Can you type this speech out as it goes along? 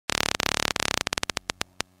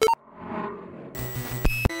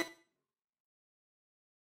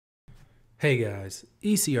Hey guys,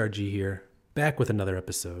 ECRG here, back with another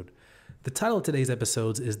episode. The title of today's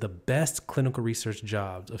episodes is The Best Clinical Research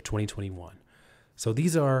Jobs of 2021. So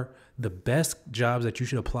these are the best jobs that you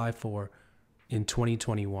should apply for in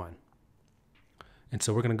 2021. And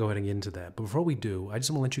so we're going to go ahead and get into that. But before we do, I just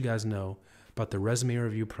want to let you guys know about the resume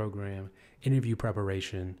review program, interview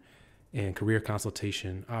preparation, and career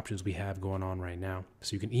consultation options we have going on right now.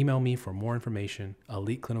 So you can email me for more information,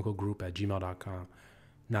 eliteclinicalgroup@gmail.com.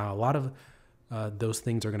 Now, a lot of those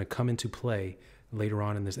things are going to come into play later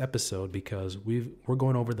on in this episode because we're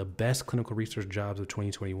going over the best clinical research jobs of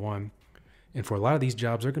 2021. And for a lot of these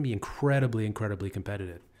jobs, they're going to be incredibly, incredibly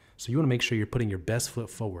competitive. So you want to make sure you're putting your best foot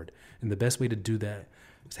forward. And the best way to do that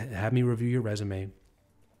is have me review your resume,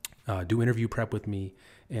 do interview prep with me,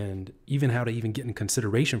 and even how to even get in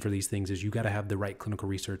consideration for these things is you got to have the right clinical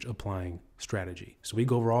research applying strategy. So we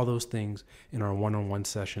go over all those things in our one-on-one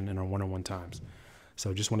session and our one-on-one times.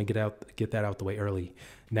 So just want to get that out the way early.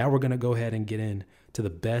 Now we're going to go ahead and get into the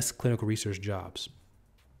best clinical research jobs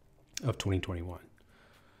of 2021.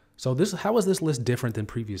 So how is this list different than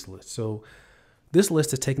previous lists? So this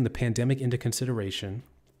list is taking the pandemic into consideration.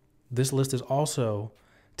 This list is also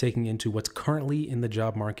taking into what's currently in the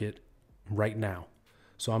job market right now.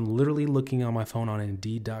 So I'm literally looking on my phone on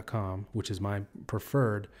Indeed.com, which is my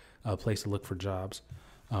preferred place to look for jobs.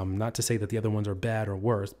 Not to say that the other ones are bad or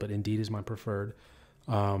worse, but Indeed is my preferred.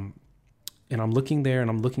 And I'm looking there and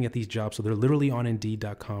I'm looking at these jobs. So they're literally on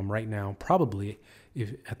Indeed.com right now, probably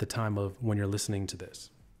at the time of when you're listening to this.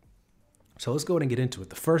 So let's go ahead and get into it.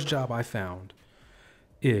 The first job I found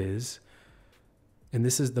is, and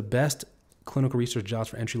this is the best clinical research jobs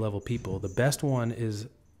for entry-level people. The best one is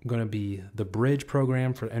going to be the Bridge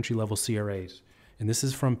program for entry-level CRAs. And this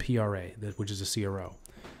is from PRA, which is a CRO.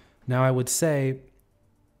 Now I would say,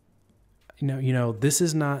 this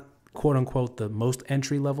is not quote unquote the most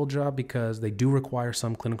entry level job because they do require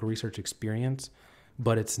some clinical research experience,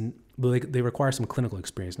 but they require some clinical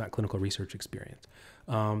experience, not clinical research experience.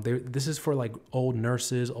 This is for like old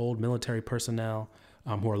nurses, old military personnel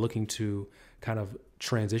who are looking to kind of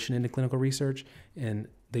transition into clinical research. And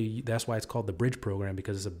that's why it's called the Bridge program,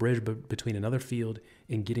 because it's a bridge between another field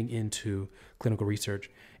and getting into clinical research.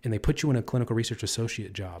 And they put you in a clinical research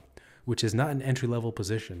associate job, which is not an entry level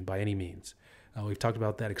position by any means. We've talked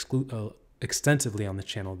about that extensively on the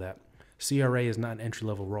channel, that CRA is not an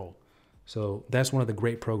entry-level role. So that's one of the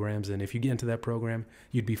great programs, and if you get into that program,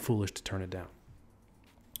 you'd be foolish to turn it down.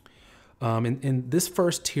 And this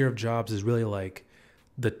first tier of jobs is really like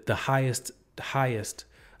the highest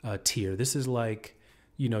tier. This is like,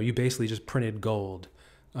 you basically just printed gold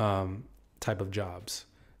type of jobs.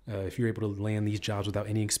 If you're able to land these jobs without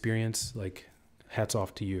any experience, like hats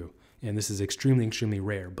off to you. And this is extremely, extremely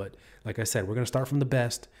rare. But like I said, we're going to start from the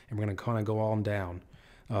best, and we're going to kind of go on down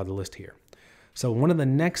the list here. So one of the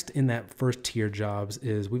next in that first tier jobs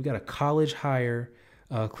is we've got a college hire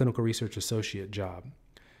clinical research associate job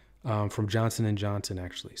from Johnson & Johnson,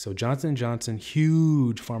 actually. So Johnson & Johnson,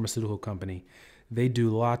 huge pharmaceutical company. They do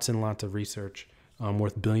lots and lots of research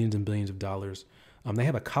worth billions and billions of dollars. They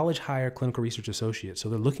have a college hire clinical research associate. So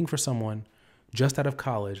they're looking for someone just out of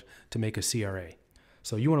college to make a CRA.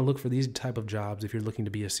 So you want to look for these type of jobs if you're looking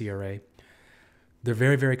to be a CRA. They're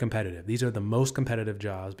very, very competitive. These are the most competitive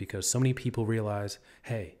jobs because so many people realize,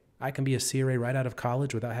 hey, I can be a CRA right out of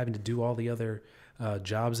college without having to do all the other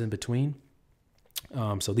jobs in between.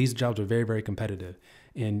 So these jobs are very, very competitive.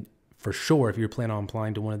 And for sure, if you're planning on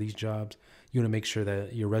applying to one of these jobs, you want to make sure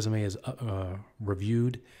that your resume is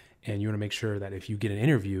reviewed, and you want to make sure that if you get an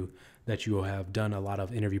interview, that you will have done a lot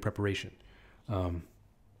of interview preparation.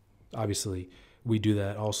 Obviously, we do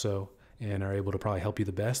that also and are able to probably help you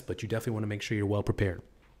the best, but you definitely want to make sure you're well prepared.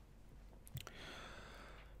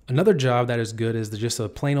 Another job that is good is just a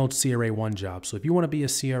plain old CRA1 job. So if you want to be a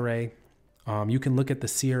CRA, you can look at the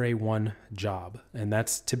CRA1 job, and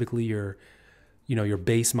that's typically your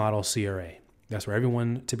base model CRA. That's where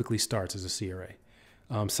everyone typically starts as a CRA.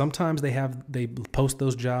 Sometimes they post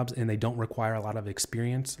those jobs and they don't require a lot of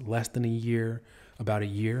experience, less than a year, about a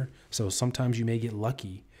year. So sometimes you may get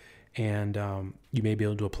lucky and you may be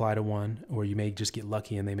able to apply to one, or you may just get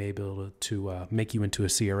lucky and they may be able to make you into a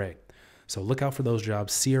CRA. So look out for those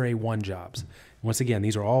jobs, CRA1 jobs. Once again,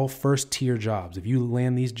 these are all first tier jobs. If you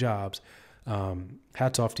land these jobs,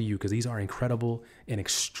 hats off to you, because these are incredible and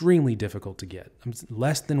extremely difficult to get.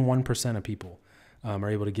 Less than 1% of people are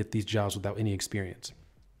able to get these jobs without any experience.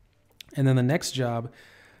 And then the next job,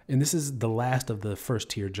 and this is the last of the first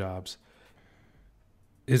tier jobs,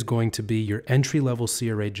 is going to be your entry-level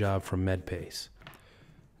CRA job from MedPace.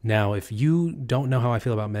 Now, if you don't know how I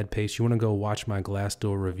feel about MedPace, you want to go watch my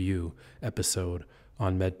Glassdoor review episode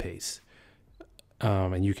on MedPace.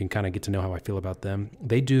 and you can kind of get to know how I feel about them.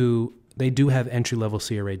 They do have entry-level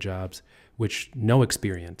CRA jobs, which no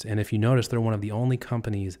experience. And if you notice, they're one of the only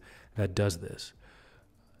companies that does this.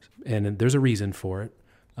 And there's a reason for it,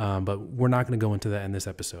 but we're not going to go into that in this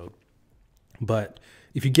episode. But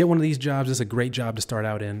if you get one of these jobs, it's a great job to start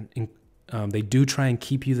out in. They do try and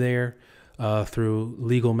keep you there through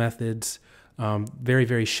legal methods, very,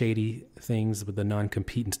 very shady things with the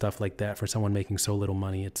non-compete and stuff like that for someone making so little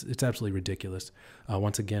money. It's absolutely ridiculous.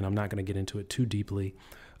 Once again, I'm not going to get into it too deeply.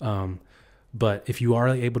 But if you are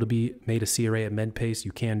able to be made a CRA at MedPace,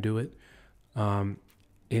 you can do it.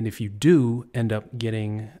 And if you do end up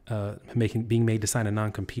getting being made to sign a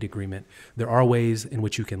non-compete agreement, there are ways in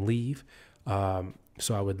which you can leave.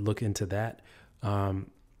 So I would look into that.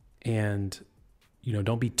 And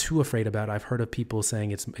don't be too afraid about it. I've heard of people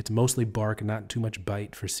saying it's mostly bark, not too much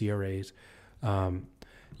bite for CRAs.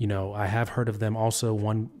 I have heard of them also.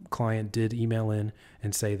 One client did email in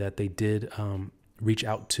and say that they did reach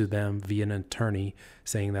out to them via an attorney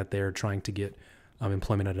saying that they're trying to get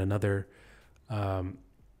employment at another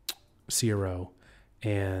CRO.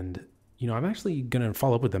 And, I'm actually going to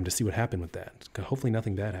follow up with them to see what happened with that. Hopefully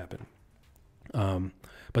nothing bad happened.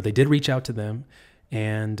 But they did reach out to them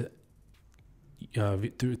and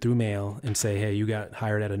through mail and say, hey, you got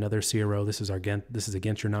hired at another CRO. This is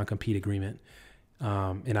against your non-compete agreement.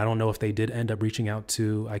 And I don't know if they did end up reaching out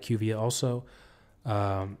to IQVIA also.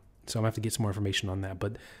 So I'm gonna have to get some more information on that,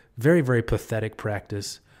 but very, very pathetic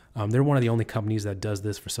practice. They're one of the only companies that does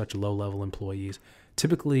this for such low-level employees.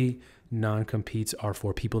 Typically, non-competes are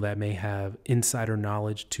for people that may have insider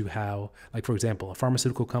knowledge to how, like for example, a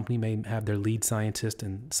pharmaceutical company may have their lead scientist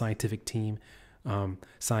and scientific team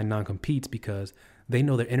sign non-competes because they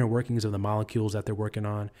know the inner workings of the molecules that they're working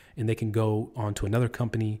on, and they can go on to another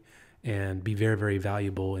company and be very, very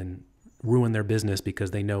valuable and ruin their business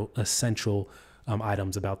because they know essential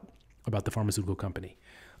items about the pharmaceutical company.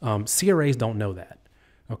 CRAs don't know that.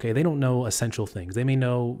 Okay, they don't know essential things. They may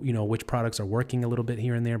know, which products are working a little bit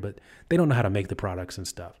here and there, but they don't know how to make the products and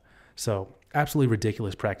stuff. So absolutely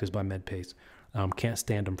ridiculous practice by MedPace. Can't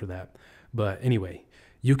stand them for that. But anyway,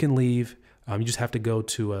 you can leave. You just have to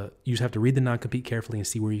you just have to read the non-compete carefully and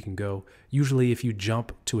see where you can go. Usually if you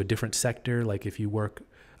jump to a different sector, like if you work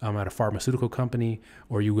at a pharmaceutical company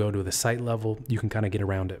or you go to the site level, you can kind of get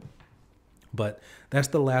around it. But that's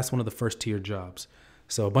the last one of the first tier jobs.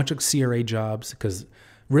 So a bunch of CRA jobs, because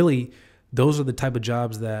really those are the type of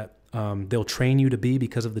jobs that they'll train you to be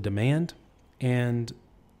because of the demand, and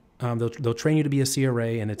they'll train you to be a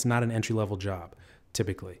CRA, and it's not an entry-level job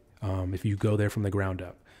typically if you go there from the ground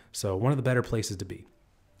up. So one of the better places to be.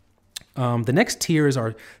 The next tier is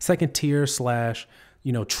our second tier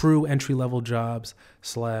 / true entry-level jobs /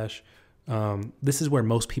 this is where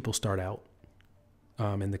most people start out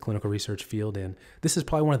in the clinical research field. And this is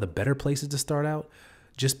probably one of the better places to start out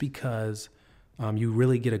just because you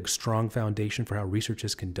really get a strong foundation for how research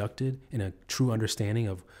is conducted and a true understanding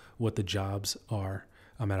of what the jobs are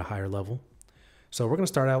at a higher level. So we're going to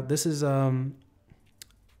start out. This is,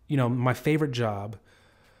 my favorite job,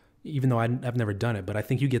 even though I've never done it, but I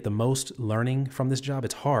think you get the most learning from this job.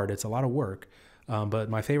 It's hard. It's a lot of work. But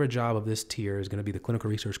my favorite job of this tier is going to be the clinical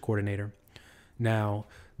research coordinator. Now,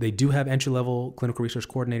 they do have entry-level clinical research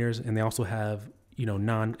coordinators, and they also have,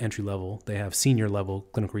 non-entry level. They have senior level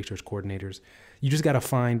clinical research coordinators. You just got to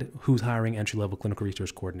find who's hiring entry-level clinical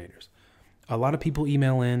research coordinators. A lot of people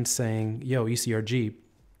email in saying, yo, ECRG,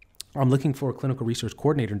 I'm looking for a clinical research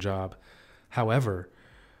coordinator job. However,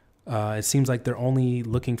 it seems like they're only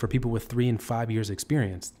looking for people with 3 and 5 years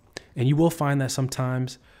experience. And you will find that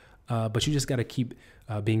sometimes, but you just got to keep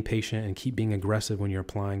being patient and keep being aggressive when you're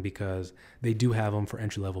applying because they do have them for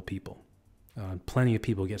entry-level people. Plenty of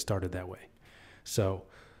people get started that way. So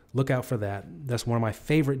look out for that. That's one of my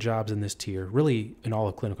favorite jobs in this tier, really in all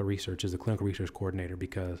of clinical research, is the clinical research coordinator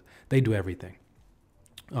because they do everything.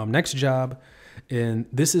 Next job, and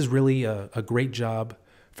this is really a great job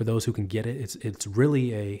for those who can get it. It's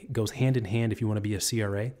really goes hand in hand if you want to be a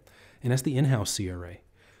CRA, and that's the in-house CRA.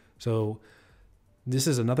 So this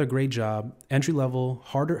is another great job, entry level,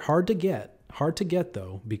 hard to get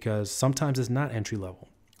though, because sometimes it's not entry level.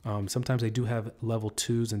 Sometimes they do have level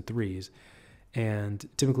 2s and 3s, and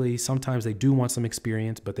typically sometimes they do want some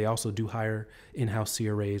experience, but they also do hire in-house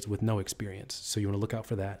CRAs with no experience. So you want to look out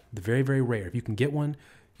for that. They're very, very rare. If you can get one,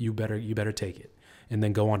 you better take it, and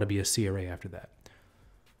then go on to be a CRA after that.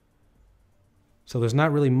 So there's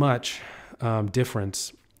not really much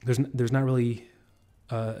difference. There's not really.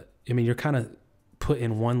 You're kind of put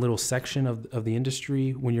in one little section of the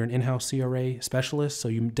industry when you're an in-house CRA specialist. So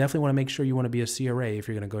you definitely want to make sure you want to be a CRA if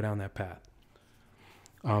you're going to go down that path.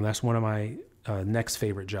 That's one of my next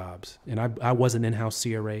favorite jobs. And I was an in-house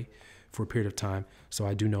CRA for a period of time, so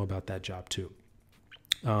I do know about that job too.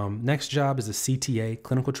 Next job is a CTA,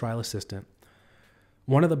 clinical trial assistant.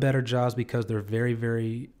 One of the better jobs because they're very,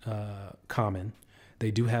 very common.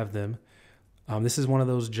 They do have them. This is one of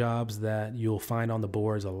those jobs that you'll find on the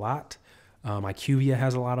boards a lot. IQVIA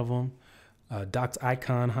has a lot of them. Docs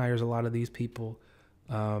Icon hires a lot of these people.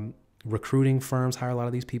 Recruiting firms hire a lot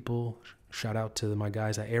of these people. Shout out to my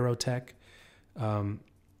guys at Aerotech.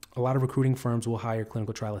 A lot of recruiting firms will hire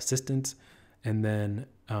clinical trial assistants and then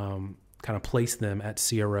kind of place them at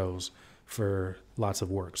CROs for lots of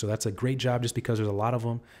work. So that's a great job just because there's a lot of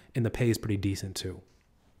them and the pay is pretty decent too.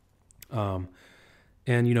 And,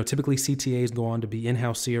 typically CTAs go on to be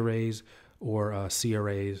in-house CRAs or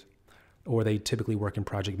CRAs, or they typically work in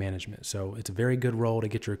project management. So it's a very good role to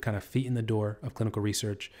get your kind of feet in the door of clinical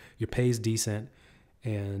research. Your pay is decent,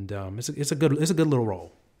 and it's a good little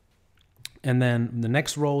role. And then the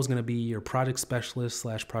next role is going to be your project specialist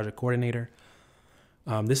 / project coordinator.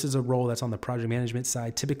 This is a role that's on the project management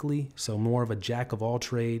side typically, so more of a jack of all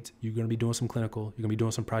trades. You're going to be doing some clinical, you're going to be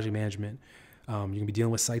doing some project management. You're going to be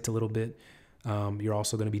dealing with sites a little bit. You're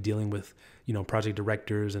also going to be dealing with, project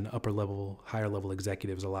directors and higher level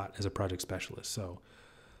executives a lot as a project specialist. So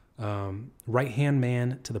right-hand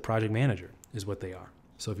man to the project manager is what they are.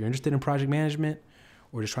 So if you're interested in project management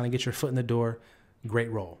or just trying to get your foot in the door,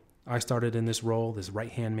 great role. I started in this role, this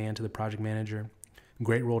right-hand man to the project manager.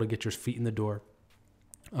 Great role to get your feet in the door.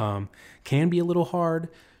 Can be a little hard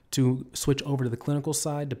to switch over to the clinical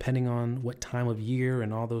side depending on what time of year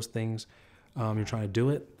and all those things you're trying to do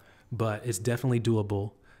it. But it's definitely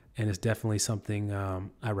doable, and it's definitely something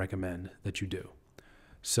I recommend that you do.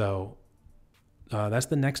 So that's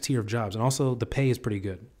the next tier of jobs. And also the pay is pretty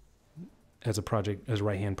good as a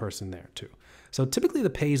right-hand person there too. So typically the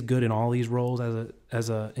pay is good in all these roles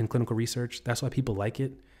in clinical research. That's why people like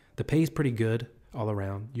it. The pay is pretty good all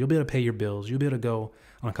around. You'll be able to pay your bills. You'll be able to go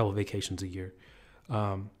on a couple of vacations a year.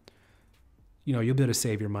 You'll be able to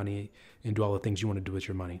save your money and do all the things you want to do with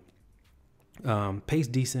your money. Pays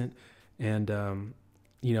decent, and the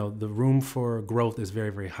room for growth is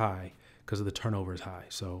very, very high because of the turnover is high.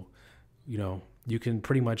 So, you can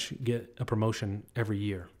pretty much get a promotion every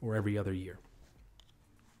year or every other year.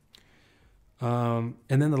 And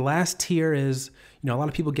then the last tier is, a lot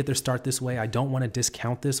of people get their start this way. I don't want to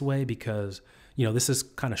discount this way because, this is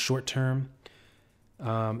kind of short term.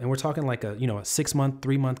 And we're talking like a 6-month,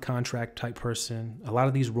 3-month contract type person. A lot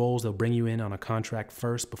of these roles, they'll bring you in on a contract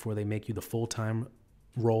first before they make you the full-time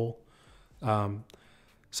role.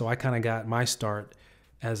 So I kind of got my start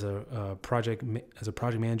as a project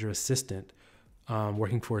manager assistant,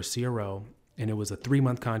 working for a CRO, and it was a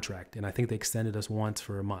 3-month contract. And I think they extended us once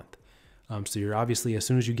for a month. So you're obviously, as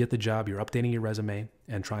soon as you get the job, you're updating your resume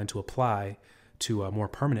and trying to apply to more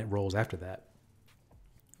permanent roles after that.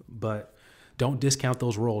 But don't discount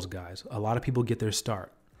those roles, guys. A lot of people get their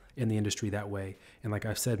start in the industry that way. And like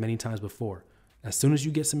I've said many times before, as soon as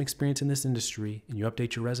you get some experience in this industry and you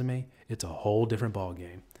update your resume, it's a whole different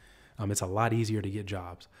ballgame. It's a lot easier to get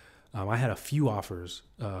jobs. I had a few offers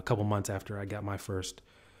a couple months after I got my first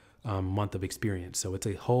month of experience. So it's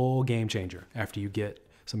a whole game changer after you get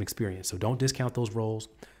some experience. So don't discount those roles.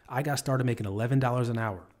 I got started making $11 an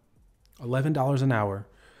hour. $11 an hour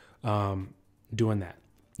doing that.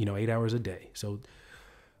 8 hours a day. So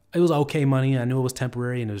it was okay money. I knew it was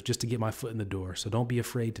temporary and it was just to get my foot in the door. So don't be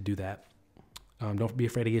afraid to do that. Don't be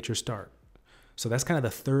afraid to get your start. So that's kind of the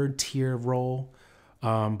third tier role.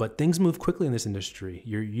 But things move quickly in this industry.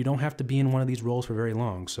 You don't have to be in one of these roles for very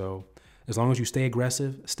long. So as long as you stay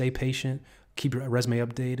aggressive, stay patient, keep your resume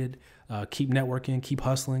updated, keep networking, keep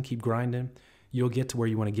hustling, keep grinding, you'll get to where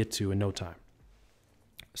you want to get to in no time.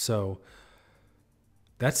 So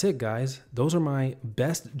that's it, guys. Those are my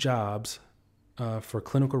best jobs for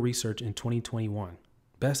clinical research in 2021.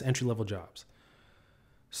 Best entry-level jobs.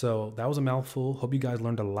 So that was a mouthful. Hope you guys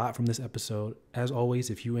learned a lot from this episode. As always,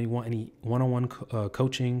 if you want any one-on-one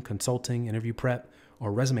coaching, consulting, interview prep,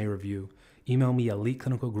 or resume review, email me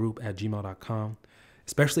eliteclinicalgroup@gmail.com,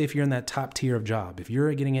 especially if you're in that top tier of job. If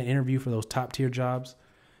you're getting an interview for those top tier jobs,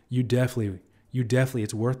 you definitely,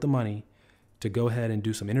 it's worth the money to go ahead and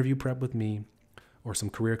do some interview prep with me or some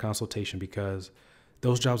career consultation, because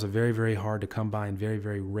those jobs are very, very hard to come by and very,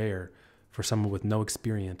 very rare for someone with no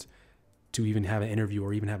experience to even have an interview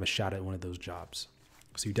or even have a shot at one of those jobs.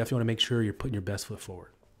 So you definitely want to make sure you're putting your best foot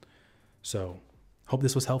forward. So hope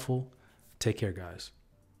this was helpful. Take care, guys.